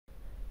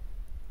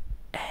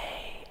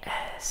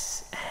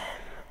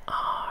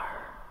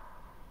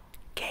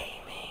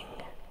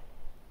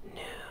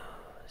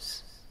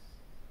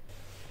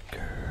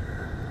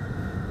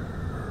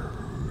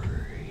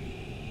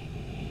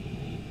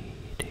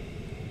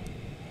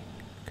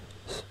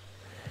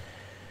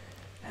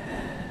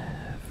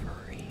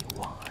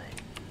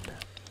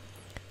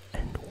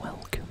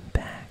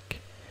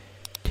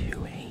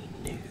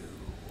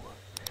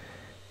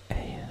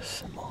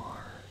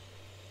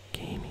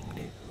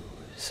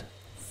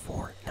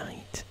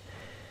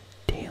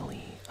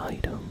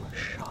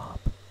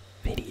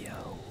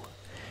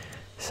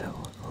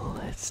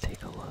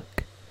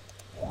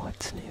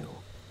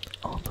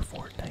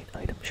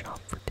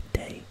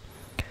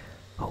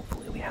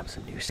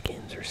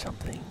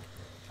something.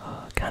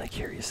 Kind of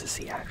curious to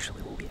see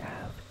actually what we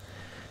have.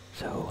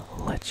 So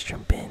let's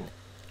jump in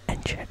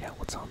and check out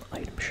what's on the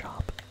item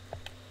shop.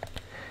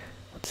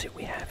 Let's see what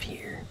we have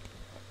here.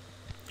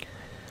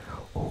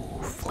 Oh,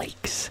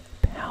 Flakes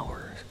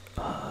Power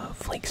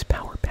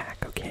Pack.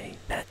 Okay,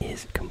 that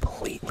is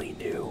completely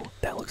new.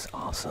 That looks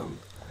awesome.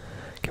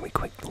 Can we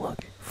quick look?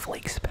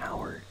 Flakes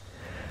Power.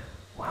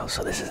 Wow,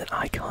 so this is an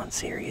icon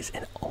series,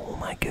 and oh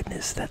my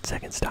goodness, that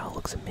second style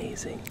looks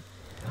amazing.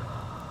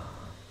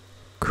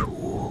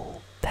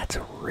 Cool. That's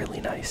a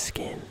really nice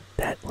skin.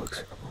 That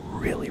looks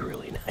really,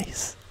 really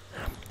nice.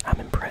 I'm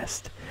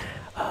impressed.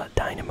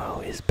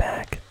 Dynamo is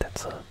back.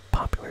 That's a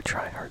popular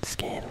tryhard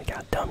skin. We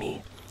got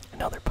Dummy,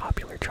 another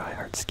popular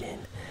tryhard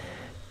skin.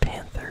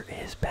 Panther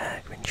is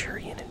back.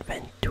 Venturian and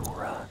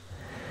Ventura.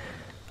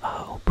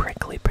 Oh,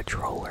 Prickly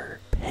Patroller,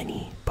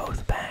 Penny,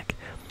 both back.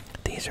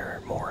 These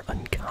are more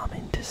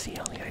uncommon to see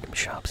on the item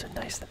shop, so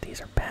nice that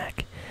these are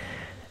back.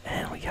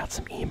 And we got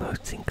some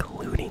emotes,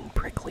 including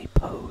Prickly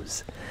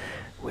Pose,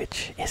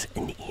 which is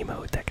an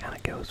emote that kind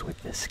of goes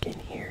with this skin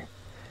here.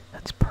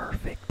 That's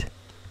perfect.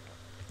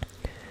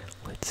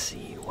 Let's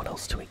see, what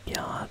else do we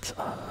got?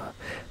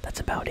 That's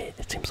about it.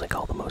 It seems like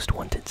all the most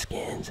wanted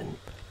skins and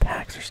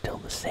packs are still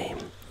the same.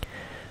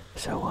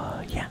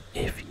 So, yeah,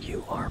 if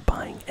you are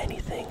buying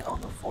anything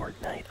on the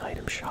Fortnite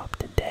item shop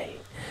today,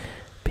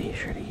 be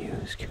sure to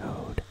use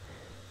code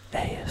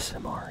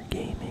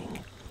ASMRGaming.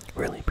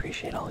 Really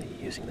appreciate all of you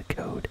using the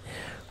code.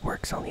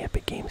 Works on the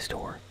Epic Game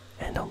Store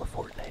and on the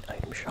Fortnite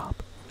item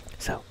shop.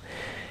 So,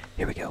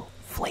 here we go.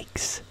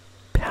 Flakes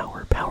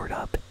powered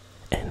up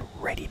and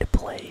ready to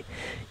play.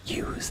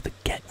 Use the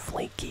Get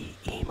Flaky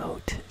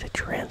emote to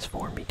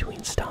transform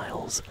between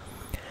styles.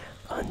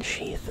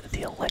 Unsheath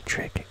the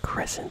Electric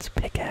Crescent's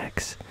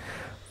pickaxe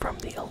from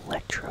the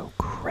Electro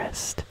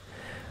Crest.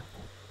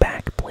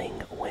 Back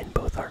bling when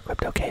both are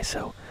equipped. Okay,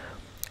 so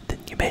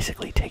you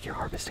basically take your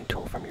harvesting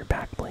tool from your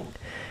back bling.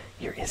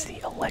 Here is the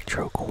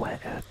Electro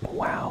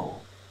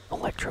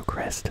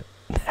Crest.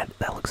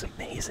 That looks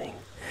amazing.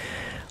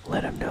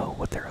 Let them know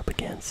what they're up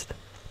against.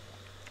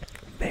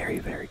 Very,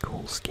 very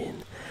cool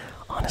skin.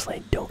 Honestly,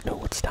 I don't know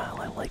what style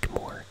I like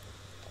more.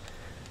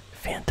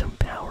 Phantom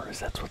Powers,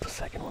 that's what the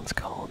second one's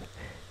called.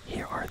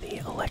 Here are the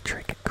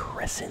Electric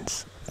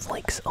Crescents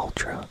Flakes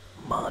Ultra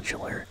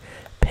Modular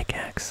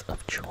Pickaxe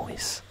of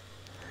Choice.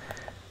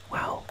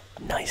 Wow,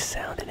 nice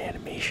sound and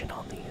animation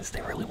on these.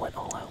 They really went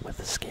all out with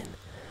the skin.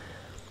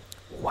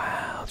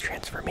 Wow,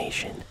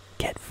 transformation.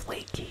 Get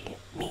Flaky.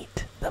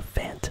 Meet the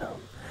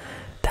Phantom.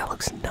 That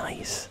looks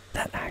nice.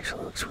 That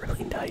actually looks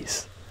really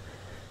nice.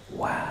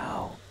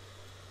 Wow.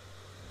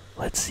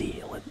 Let's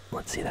see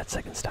that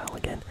second style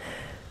again.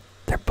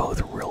 They're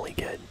both really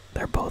good.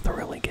 They're both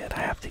really good. I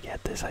have to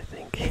get this, I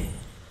think.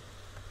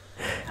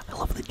 I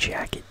love the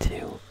jacket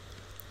too.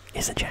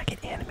 Is the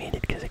jacket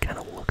animated? Because it kind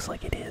of looks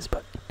like it is,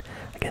 but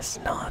I guess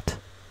not.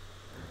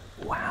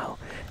 Wow.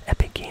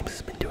 Epic Games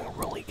has been doing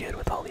really good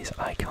with all these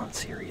Icon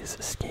Series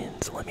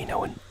skins. Let me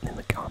know in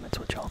the comments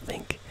what y'all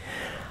think.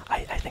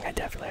 I think I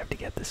definitely have to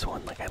get this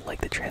one. Like, I like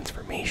the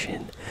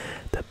transformation.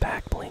 The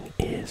back bling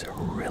is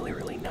really,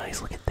 really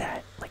nice. Look at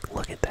that. Like,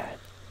 look at that.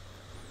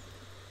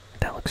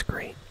 That looks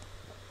great.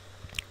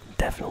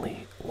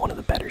 Definitely one of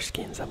the better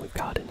skins that we've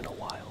gotten in a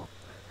while.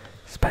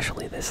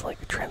 Especially this,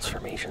 like,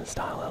 transformation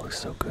style. That looks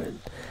so good.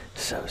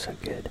 So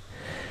good.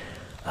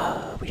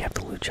 We have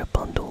the Lucha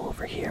bundle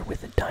over here with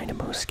the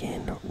Dynamo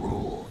skin.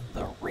 Rule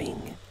the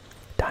Ring.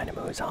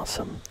 Dynamo is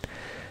awesome.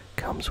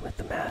 Comes with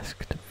the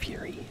Masked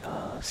Fury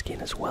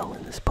skin as well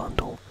in this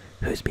bundle.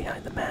 Who's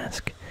behind the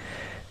mask?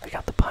 We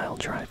got the Pile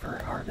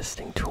Driver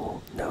Harvesting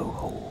Tool. No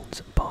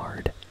Holds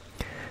Barred.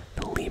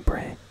 The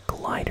Libre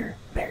Glider.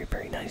 Very,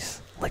 very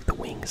nice. Like the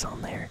wings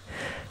on there.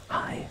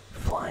 High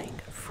Flying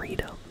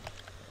Freedom.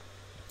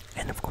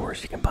 And of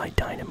course you can buy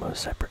Dynamo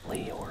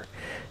separately or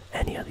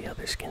any of the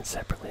other skins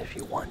separately if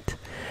you want.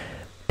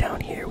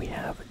 Down here we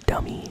have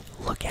Dummy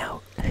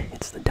Lookout.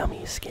 It's the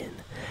Dummy skin.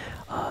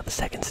 The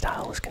second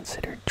style is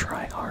considered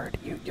try hard.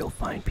 You'll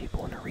find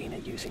people in Arena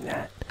using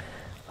that.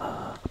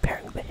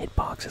 Apparently the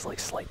hitbox is like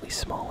slightly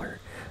smaller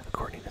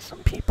according to some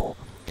people.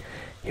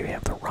 Here we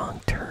have the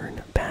Wrong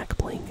Turn Back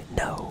Bling.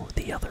 No,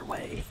 the other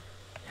way.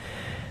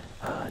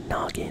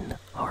 Noggin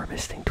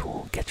Harvesting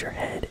Tool. Get your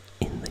head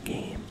in the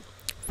game.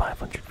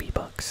 500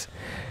 V-Bucks.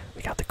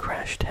 We got the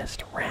Crash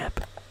Test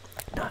Wrap.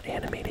 Not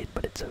animated,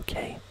 but it's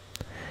okay.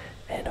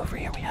 And over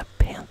here we have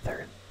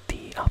Panther,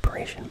 the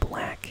Operation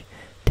Black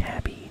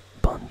Tabby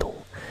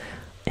bundle.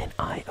 An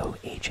IO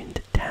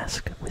agent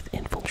tasked with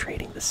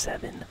infiltrating the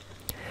 7.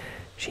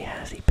 She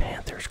has the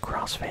Panther's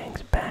Cross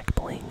Fangs back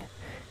bling.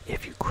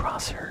 If you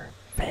cross her,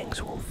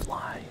 fangs will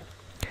fly.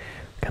 We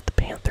got the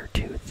Panther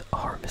Tooth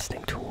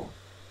Harvesting Tool.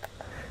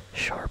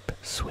 Sharp,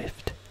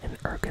 swift, and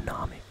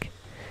ergonomic.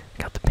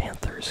 We got the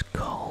Panther's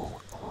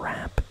Call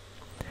Wrap.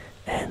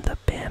 And the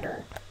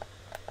banner.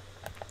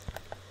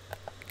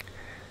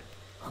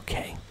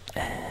 Okay,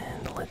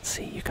 and let's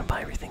see, you can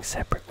buy everything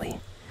separately.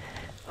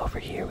 Over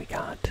here we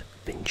got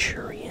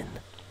Venturian,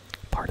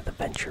 part of the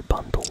Venture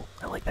bundle.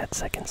 I like that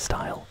second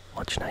style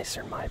much much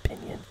nicer in my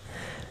opinion.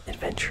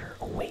 Adventure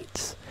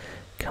awaits.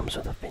 Comes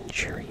with a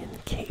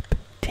Venturian cape.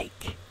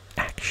 Take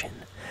action.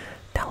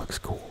 That looks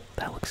cool.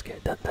 That looks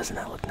good. Doesn't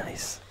that look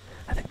nice?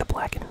 I think the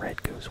black and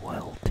red goes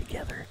well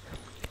together.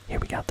 Here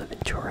we got the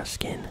Ventura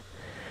skin.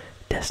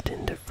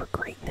 Destined for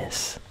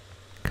greatness.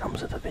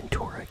 Comes with a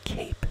Ventura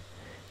cape.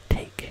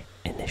 Take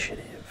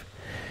initiative.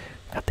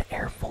 Got the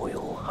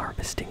airfoil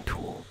harvesting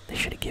tool. They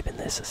should have given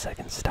this a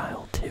second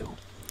style too.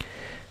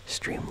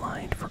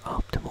 Streamlined for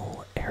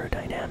optimal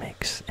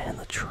aerodynamics, and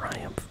the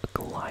Triumph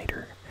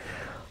glider.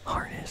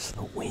 Harness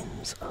the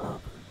winds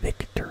of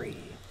victory.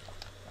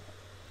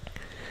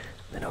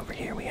 Then over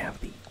here we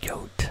have the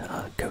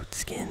goat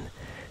skin,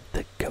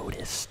 the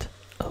goatest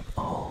of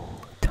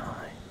all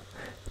time.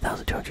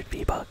 1,200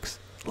 V-Bucks.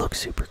 Looks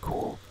super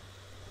cool.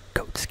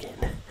 Goat skin.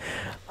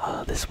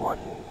 This one,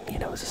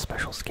 is a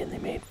special skin they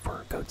made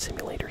for Goat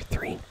Simulator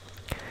 3.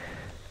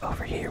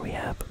 Over here we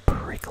have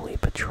Prickly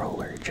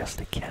Patroller,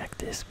 just a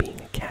cactus being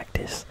a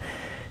cactus.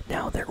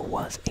 Now there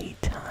was a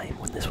time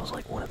when this was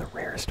like one of the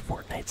rarest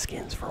Fortnite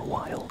skins for a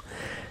while,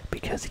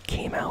 because it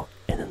came out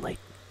and then like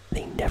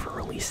they never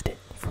released it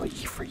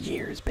for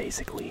years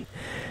basically.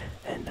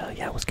 And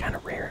yeah, it was kind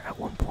of rare at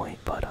one point,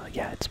 but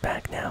yeah, it's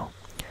back now.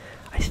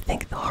 I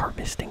think the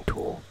harvesting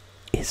tool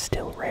is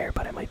still rare,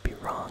 but I might be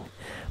wrong.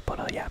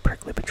 But yeah,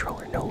 Prickly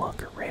Patroller no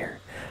longer rare,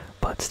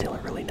 but still a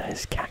really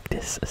nice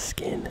cactus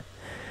skin.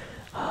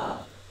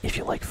 If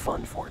you like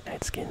fun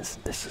Fortnite skins,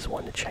 this is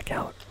one to check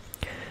out.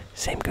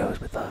 Same goes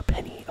with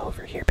Penny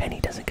over here. Penny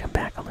doesn't come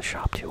back on the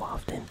shop too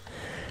often.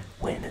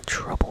 When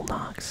trouble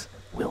knocks,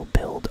 we'll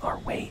build our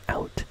way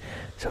out.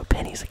 So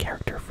Penny's a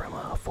character from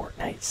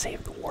Fortnite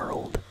Save the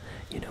World,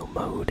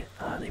 mode.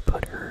 They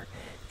put her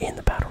in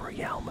the Battle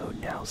Royale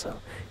mode now, so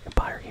you can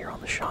buy her here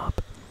on the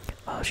shop.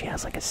 She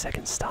has like a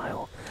second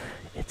style.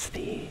 It's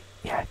the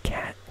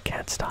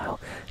cat style,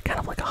 kind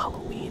of like a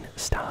Halloween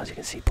style. As you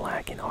can see,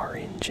 black and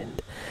orange,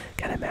 and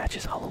kind of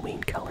matches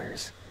Halloween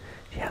colors.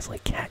 She has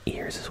like cat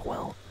ears as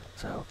well,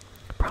 so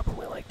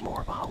probably like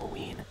more of a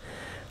Halloween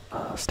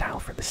style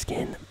for the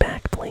skin.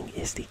 Back bling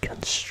is the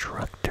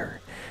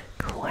Constructor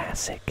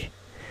Classic,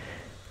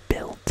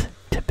 built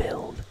to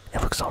build.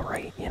 It looks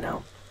alright,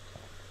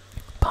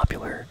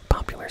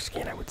 Popular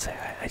skin, I would say.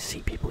 I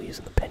see people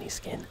using the Penny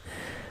skin.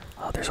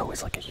 There's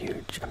always like a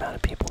huge amount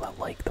of people that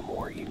like the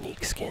more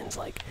unique skins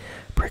like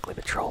Prickly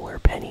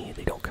Patroller, Penny.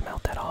 They don't come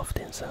out that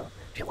often, so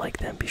if you like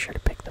them, be sure to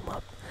pick them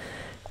up.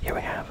 Here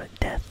we have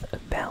Death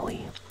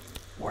Valley,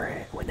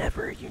 where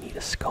whenever you need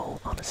a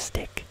skull on a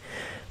stick,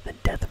 the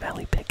Death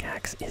Valley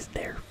pickaxe is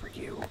there for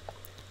you.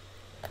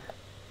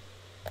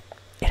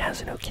 It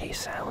has an okay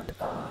sound,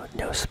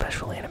 no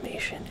special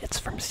animation. It's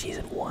from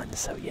Season 1,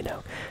 so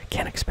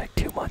can't expect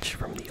too much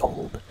from the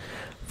old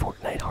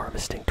Fortnite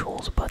harvesting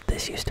tools, but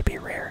this used to be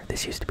rare.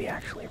 This used to be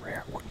actually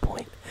rare at one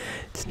point.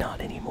 It's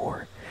not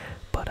anymore,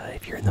 but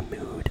if you're in the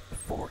mood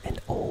for an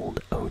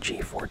old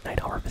OG Fortnite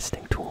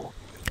harvesting tool,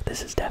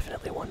 this is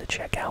definitely one to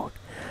check out.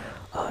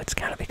 It's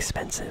kind of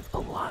expensive. A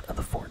lot of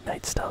the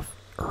Fortnite stuff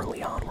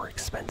early on were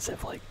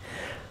expensive, like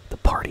the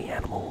party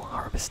animal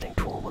harvesting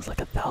tool was like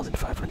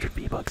 1,500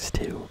 V-Bucks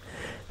too.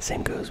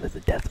 Same goes with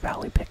the Death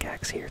Valley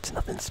pickaxe here. It's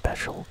nothing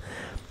special,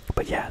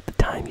 but yeah, at the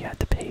time you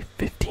had to pay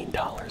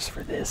 $15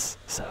 for this,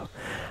 so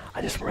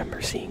I just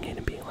remember seeing it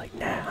and being like,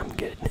 nah, I'm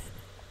good.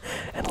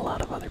 And a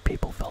lot of other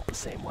people felt the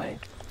same way.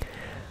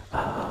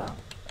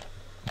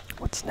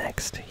 What's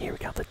next? Here we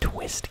got the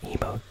Twist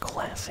Emote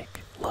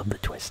Classic. Love the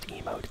Twist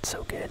Emote, it's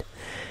so good.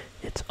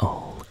 It's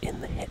all in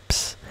the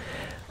hips.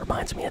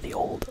 Reminds me of the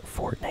old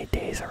Fortnite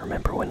days. I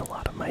remember when a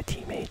lot of my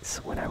teammates,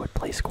 when I would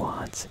play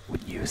squads,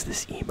 would use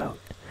this emote.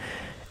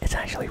 It's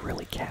actually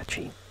really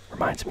catchy.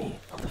 Reminds me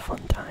of the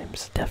fun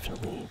times.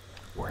 Definitely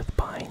worth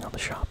buying on the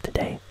shop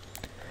today.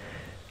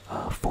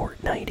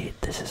 Fortnite,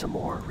 this is a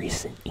more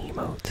recent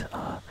emote.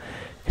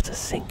 It's a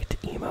synced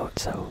emote,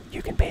 so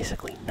you can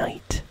basically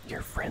knight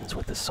your friends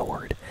with a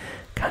sword,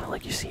 kind of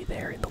like you see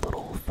there in the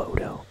little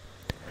photo.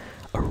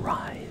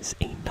 Arise,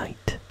 a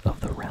knight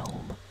of the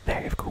realm.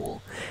 Very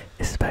cool,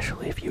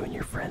 especially if you and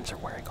your friends are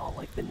wearing all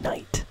like the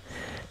knight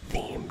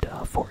themed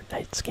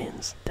Fortnite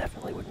skins.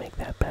 Definitely would make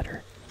that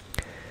better.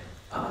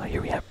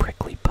 Here we have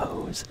Prickly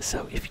Pose.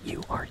 So if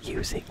you are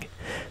using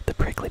the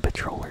Prickly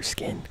Patroller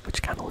skin,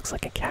 which kind of looks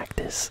like a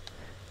cactus,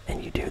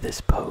 and you do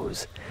this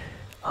pose,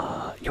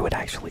 you would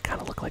actually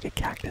kind of look like a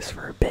cactus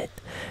for a bit.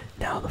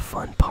 Now the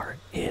fun part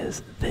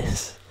is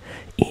this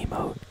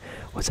emote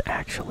was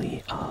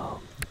actually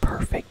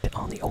perfect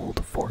on the old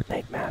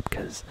Fortnite map,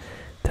 because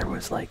there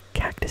was like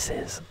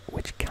cactuses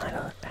which kind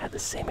of had the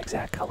same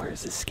exact color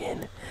as the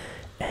skin,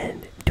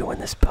 and doing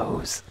this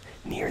pose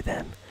near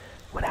them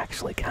would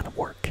actually kind of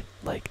work.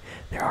 Like,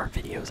 there are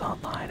videos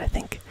online. I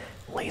think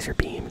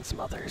Laserbeam and some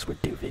others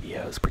would do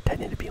videos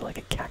pretending to be like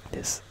a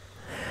cactus.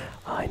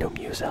 I know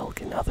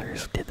Muselk and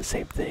others did the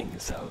same thing,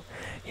 so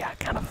yeah,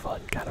 kind of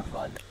fun,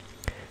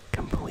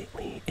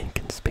 completely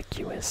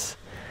inconspicuous.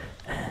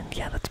 And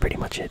yeah, that's pretty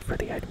much it for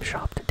the item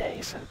shop today,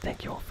 so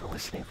thank you all for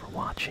listening, for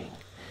watching,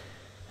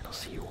 and I'll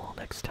see you all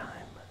next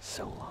time.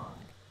 So long,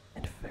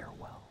 and farewell.